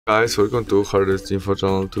Guys, welcome to HardReset.Info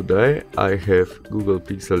channel. Today I have Google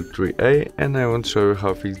Pixel 3a and I want to show you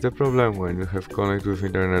how to fix the problem when you have connect with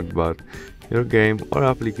internet but your game or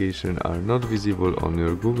application are not visible on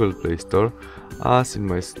your Google Play Store, as in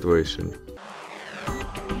my situation.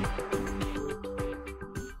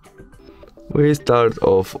 We start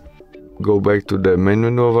off, go back to the main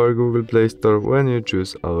menu of our Google Play Store. When you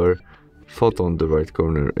choose our photo on the right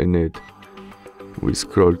corner in it, we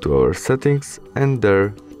scroll to our settings and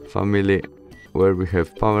there family, where we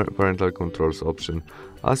have parental controls option.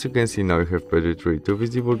 As you can see now we have PG3 to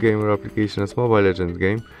visible game or application as Mobile Legends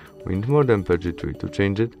game. We need more than PG3 to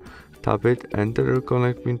change it. Tap it, enter your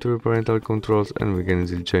connect pin to your parental controls and we can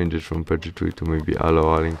easily change it from PG3 to maybe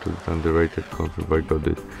allow adding to it underrated, confirm I got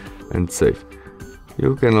it, and save.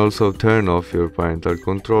 You can also turn off your parental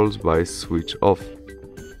controls by switch off.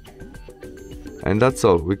 And that's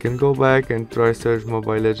all. We can go back and try search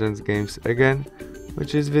Mobile Legends games again,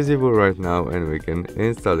 which is visible right now, and we can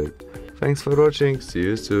install it. Thanks for watching, see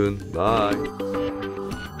you soon, bye!